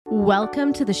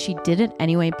Welcome to the She Did It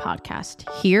Anyway podcast.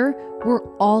 Here, we're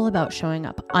all about showing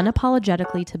up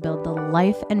unapologetically to build the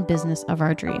life and business of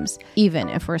our dreams, even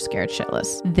if we're scared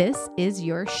shitless. This is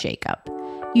your shakeup.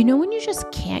 You know when you just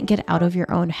can't get out of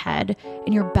your own head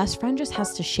and your best friend just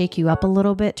has to shake you up a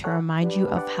little bit to remind you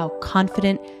of how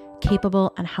confident,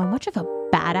 capable, and how much of a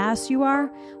badass you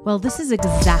are? Well, this is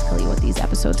exactly what these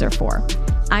episodes are for.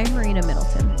 I'm Marina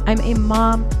Middleton. I'm a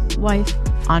mom, wife,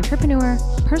 entrepreneur,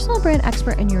 personal brand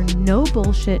expert, and your no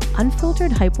bullshit,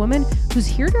 unfiltered hype woman who's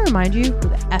here to remind you who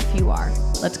the F you are.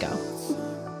 Let's go.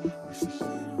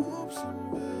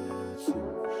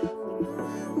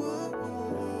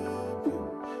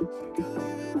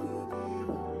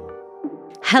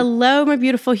 Hello, my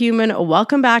beautiful human.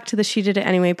 Welcome back to the She Did It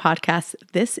Anyway podcast.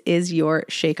 This is your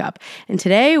shakeup. And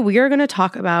today we are going to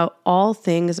talk about all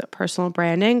things personal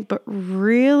branding, but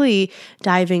really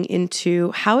diving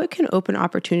into how it can open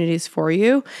opportunities for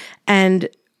you and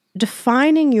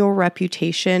defining your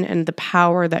reputation and the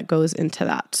power that goes into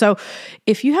that. So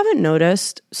if you haven't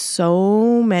noticed,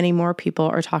 so many more people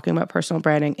are talking about personal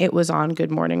branding. It was on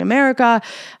Good Morning America.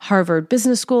 Harvard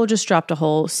Business School just dropped a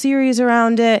whole series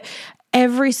around it.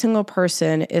 Every single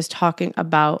person is talking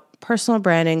about personal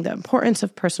branding, the importance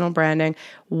of personal branding,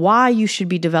 why you should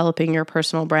be developing your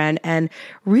personal brand, and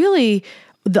really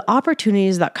the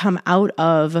opportunities that come out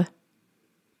of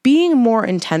being more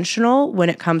intentional when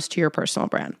it comes to your personal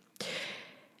brand.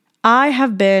 I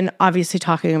have been obviously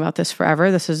talking about this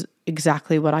forever. This is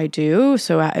exactly what I do.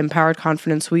 So at Empowered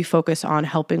Confidence, we focus on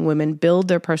helping women build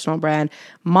their personal brand,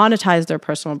 monetize their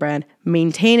personal brand,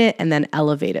 maintain it, and then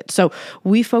elevate it. So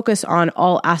we focus on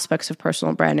all aspects of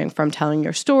personal branding, from telling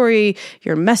your story,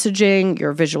 your messaging,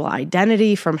 your visual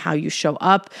identity, from how you show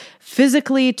up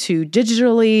physically to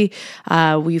digitally.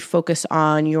 We focus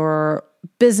on your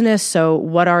business. So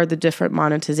what are the different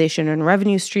monetization and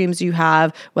revenue streams you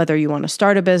have, whether you want to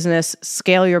start a business,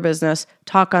 scale your business,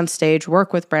 talk on stage,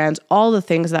 work with brands, all the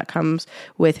things that comes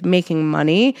with making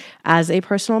money as a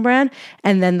personal brand.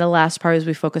 And then the last part is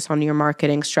we focus on your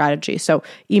marketing strategy. So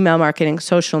email marketing,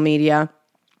 social media,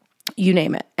 you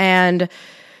name it. And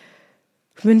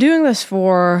I've been doing this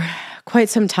for quite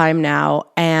some time now.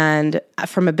 And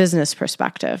from a business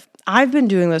perspective, I've been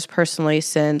doing this personally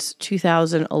since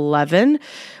 2011,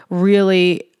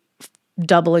 really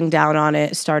doubling down on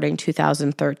it starting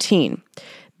 2013.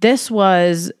 This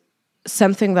was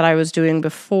something that I was doing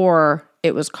before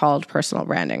it was called personal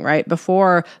branding, right?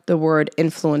 Before the word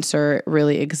influencer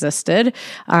really existed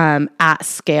at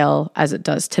scale as it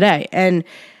does today. And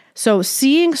so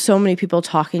seeing so many people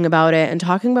talking about it and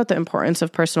talking about the importance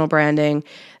of personal branding,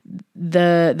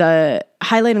 the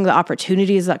highlighting the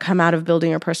opportunities that come out of building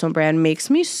your personal brand makes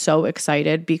me so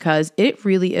excited because it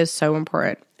really is so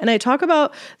important. And I talk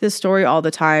about this story all the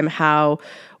time, how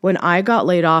when I got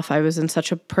laid off, I was in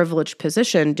such a privileged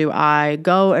position. Do I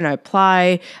go and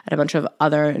apply at a bunch of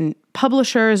other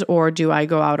publishers, or do I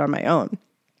go out on my own?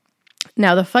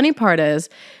 Now, the funny part is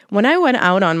when I went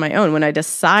out on my own, when I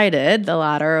decided the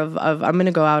latter of I'm going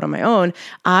to go out on my own,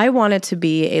 I wanted to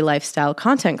be a lifestyle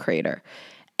content creator.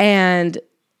 And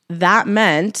that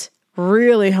meant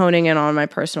really honing in on my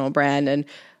personal brand and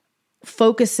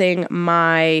focusing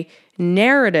my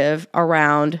narrative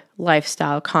around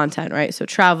lifestyle content, right? So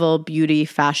travel, beauty,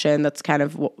 fashion, that's kind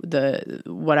of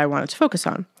what I wanted to focus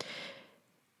on.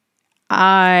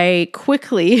 I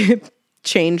quickly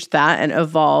changed that and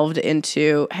evolved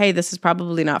into, hey, this is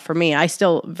probably not for me. I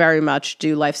still very much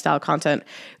do lifestyle content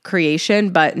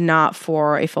creation, but not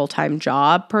for a full-time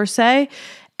job per se.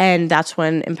 And that's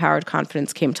when Empowered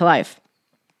Confidence came to life.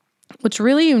 What's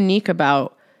really unique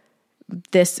about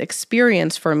this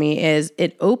experience for me is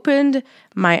it opened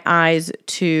my eyes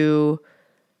to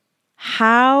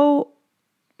how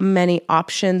many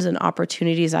options and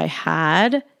opportunities I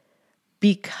had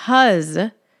because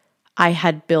I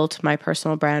had built my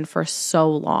personal brand for so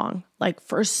long.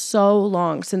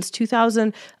 Since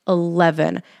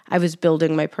 2011, I was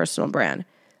building my personal brand.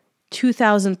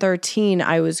 2013,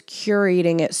 I was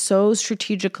curating it so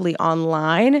strategically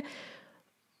online.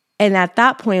 And at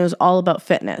that point, it was all about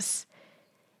fitness.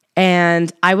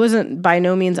 And I wasn't by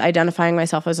no means identifying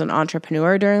myself as an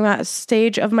entrepreneur during that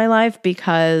stage of my life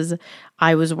because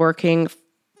I was working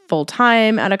full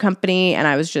time at a company and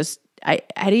I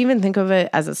didn't even think of it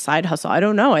as a side hustle. I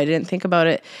don't know. I didn't think about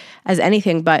it as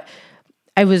anything, but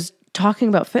I was talking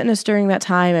about fitness during that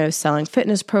time. I was selling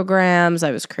fitness programs.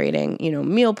 I was creating,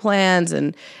 meal plans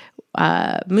and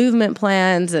movement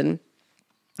plans and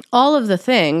all of the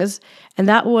things. And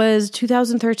that was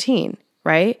 2013,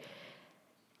 right?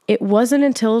 It wasn't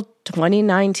until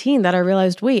 2019 that I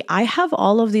realized, wait, I have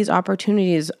all of these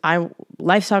opportunities. I'm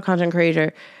lifestyle content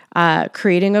creator.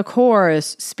 creating a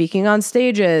course, speaking on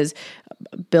stages,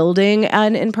 building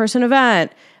an in-person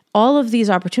event. All of these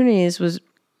opportunities was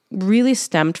really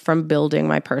stemmed from building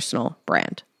my personal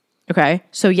brand. Okay.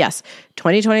 So yes,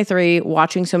 2023,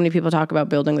 watching so many people talk about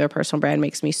building their personal brand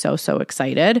makes me so, so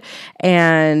excited.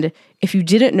 And if you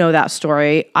didn't know that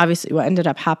story, obviously what ended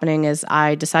up happening is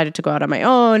I decided to go out on my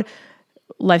own.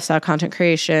 Lifestyle content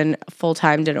creation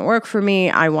full-time didn't work for me.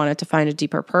 I wanted to find a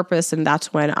deeper purpose. And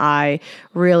that's when I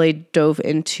really dove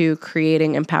into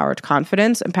creating Empowered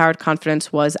Confidence. Empowered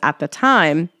Confidence was at the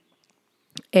time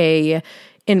a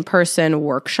in-person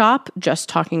workshop just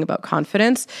talking about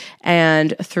confidence.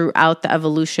 And throughout the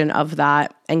evolution of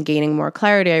that and gaining more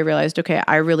clarity, I realized, okay,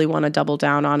 I really want to double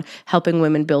down on helping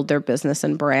women build their business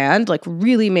and brand, like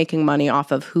really making money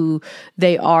off of who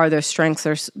they are, their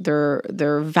strengths,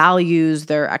 their values,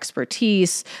 their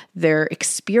expertise, their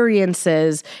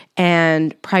experiences,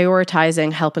 and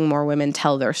prioritizing helping more women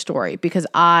tell their story. Because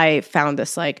I found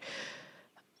this like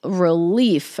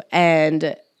relief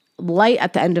and light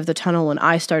at the end of the tunnel when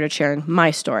I started sharing my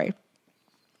story.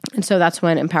 And so that's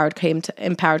when Empowered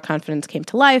Confidence came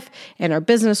to life, and our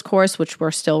business course, which we're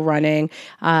still running,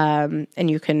 and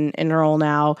you can enroll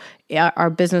now, our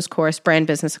business course, Brand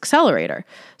Business Accelerator.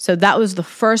 So that was the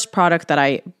first product that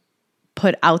I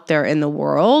put out there in the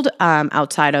world,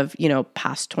 outside of,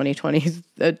 past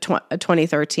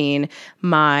 2013,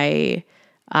 my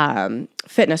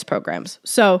fitness programs.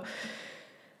 So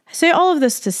I say all of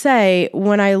this to say,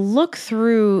 when I look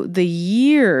through the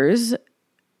years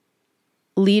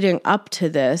leading up to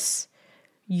this,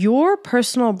 your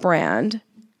personal brand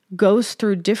goes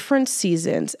through different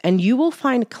seasons and you will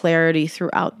find clarity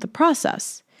throughout the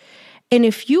process. And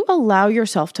if you allow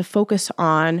yourself to focus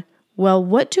on, well,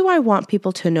 what do I want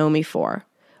people to know me for?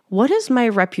 What is my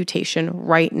reputation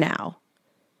right now?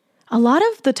 A lot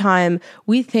of the time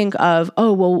we think of,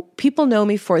 oh, well, people know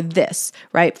me for this,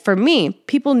 right? For me,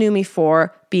 people knew me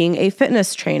for being a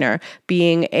fitness trainer,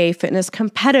 being a fitness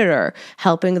competitor,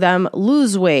 helping them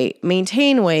lose weight,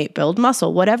 maintain weight, build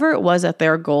muscle, whatever it was that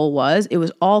their goal was, it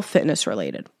was all fitness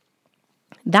related.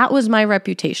 That was my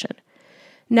reputation.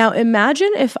 Now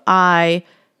imagine if I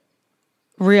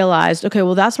realized, okay,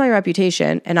 well, that's my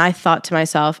reputation. And I thought to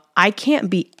myself, I can't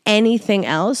be anything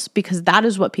else because that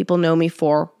is what people know me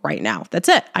for right now. That's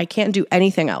it. I can't do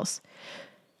anything else.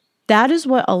 That is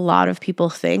what a lot of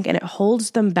people think, and it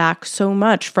holds them back so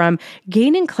much from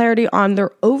gaining clarity on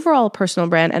their overall personal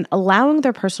brand and allowing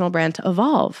their personal brand to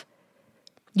evolve.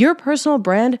 Your personal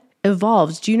brand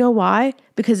evolves. Do you know why?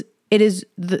 Because it is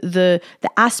the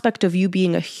aspect of you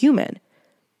being a human.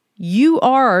 You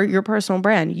are your personal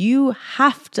brand. You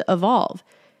have to evolve.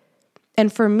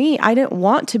 And for me, I didn't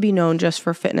want to be known just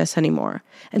for fitness anymore.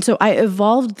 And so I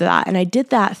evolved that, and I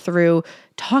did that through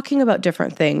talking about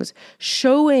different things,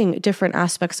 showing different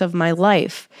aspects of my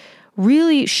life,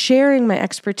 really sharing my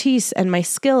expertise and my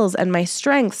skills and my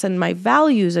strengths and my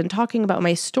values and talking about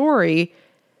my story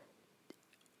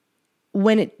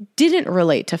when it didn't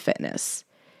relate to fitness.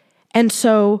 And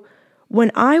so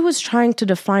when I was trying to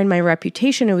define my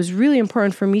reputation, it was really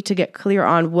important for me to get clear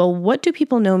on, well, what do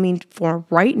people know me for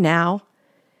right now?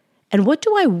 And what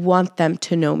do I want them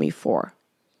to know me for?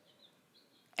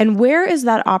 And where is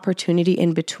that opportunity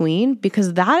in between?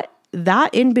 Because that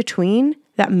in between,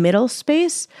 that middle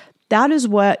space, that is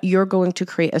what you're going to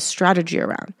create a strategy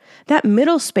around. That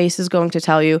middle space is going to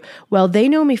tell you, well, they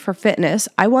know me for fitness.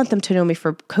 I want them to know me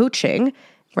for coaching,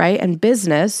 right? And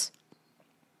business.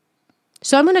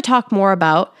 So I'm going to talk more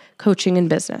about coaching and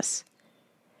business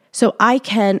so I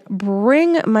can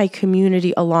bring my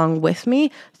community along with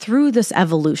me through this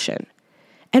evolution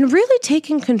and really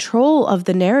taking control of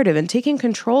the narrative and taking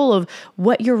control of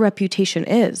what your reputation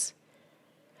is.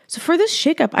 So for this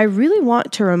shakeup, I really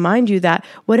want to remind you that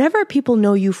whatever people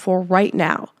know you for right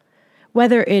now,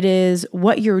 whether it is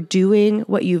what you're doing,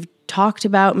 what you've talked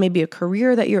about, maybe a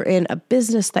career that you're in, a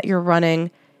business that you're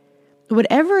running,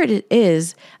 whatever it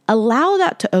is, allow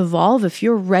that to evolve if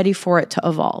you're ready for it to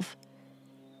evolve.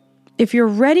 If you're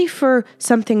ready for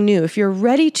something new, if you're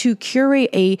ready to curate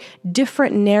a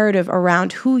different narrative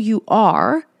around who you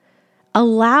are,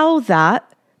 allow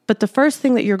that. But the first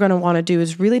thing that you're going to want to do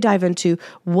is really dive into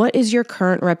what is your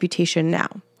current reputation now.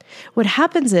 What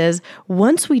happens is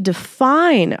once we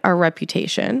define our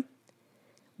reputation,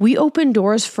 we open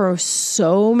doors for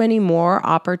so many more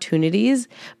opportunities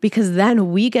because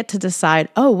then we get to decide,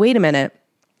 oh, wait a minute,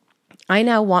 I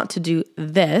now want to do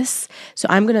this. So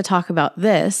I'm going to talk about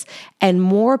this, and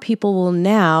more people will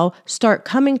now start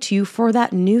coming to you for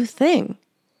that new thing.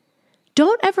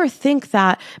 Don't ever think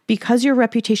that because your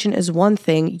reputation is one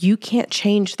thing, you can't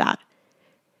change that.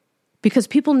 because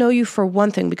people know you for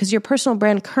one thing, because your personal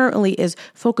brand currently is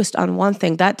focused on one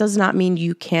thing. That does not mean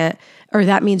you can't, or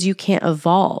that means you can't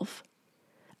evolve.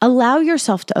 Allow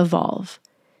yourself to evolve.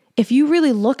 If you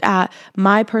really look at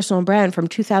my personal brand from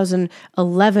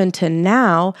 2011 to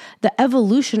now, the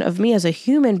evolution of me as a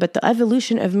human, but the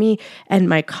evolution of me and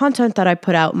my content that I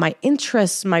put out, my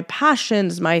interests, my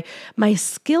passions, my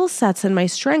skill sets and my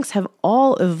strengths have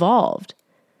all evolved.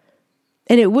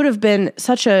 And it would have been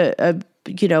such a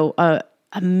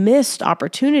missed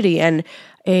opportunity and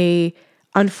a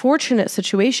unfortunate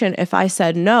situation if I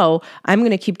said, no, I'm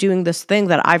going to keep doing this thing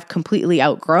that I've completely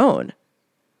outgrown.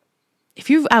 If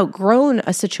you've outgrown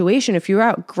a situation, if you've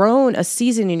outgrown a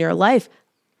season in your life,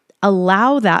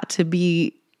 allow that to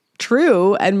be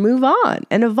true and move on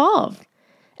and evolve.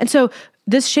 And so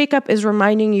this shakeup is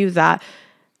reminding you that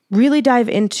really dive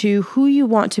into who you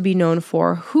want to be known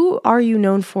for. Who are you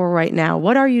known for right now?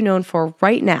 What are you known for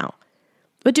right now?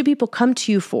 What do people come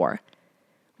to you for?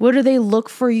 What do they look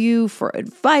for you for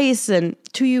advice and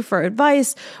to you for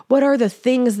advice? What are the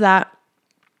things that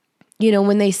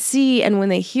when they see and when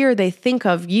they hear, they think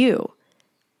of you?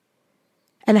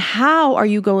 And how are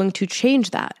you going to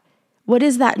change that? What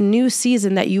is that new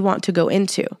season that you want to go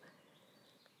into?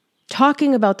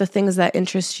 Talking about the things that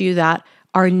interest you that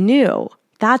are new,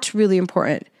 that's really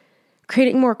important.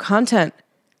 Creating more content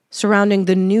surrounding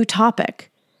the new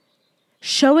topic.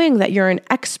 Showing that you're an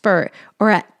expert,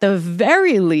 or at the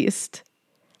very least,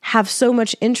 have so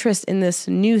much interest in this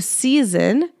new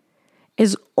season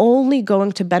is only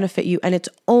going to benefit you, and it's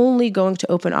only going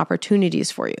to open opportunities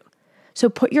for you. So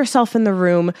put yourself in the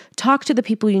room, talk to the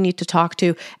people you need to talk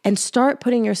to, and start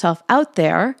putting yourself out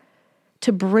there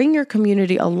to bring your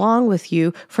community along with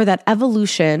you for that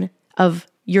evolution of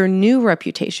your new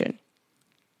reputation,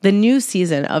 the new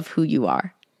season of who you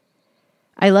are.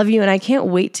 I love you, and I can't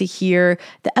wait to hear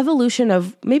the evolution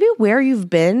of maybe where you've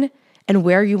been and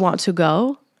where you want to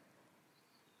go.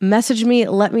 Message me,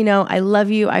 let me know. I love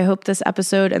you. I hope this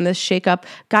episode and this shakeup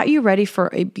got you ready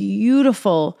for a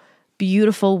beautiful,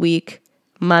 beautiful week,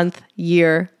 month,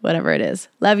 year, whatever it is.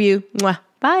 Love you. Mwah.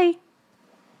 Bye.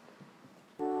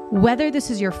 Whether this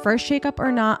is your first shakeup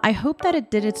or not, I hope that it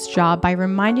did its job by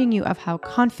reminding you of how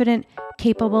confident,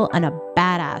 capable, and a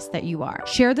badass that you are.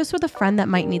 Share this with a friend that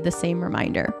might need the same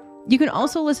reminder. You can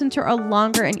also listen to our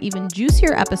longer and even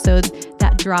juicier episodes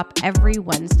that drop every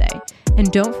Wednesday.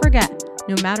 And don't forget,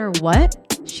 no matter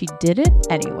what, she did it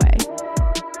anyway.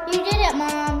 You did it,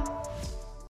 Mom.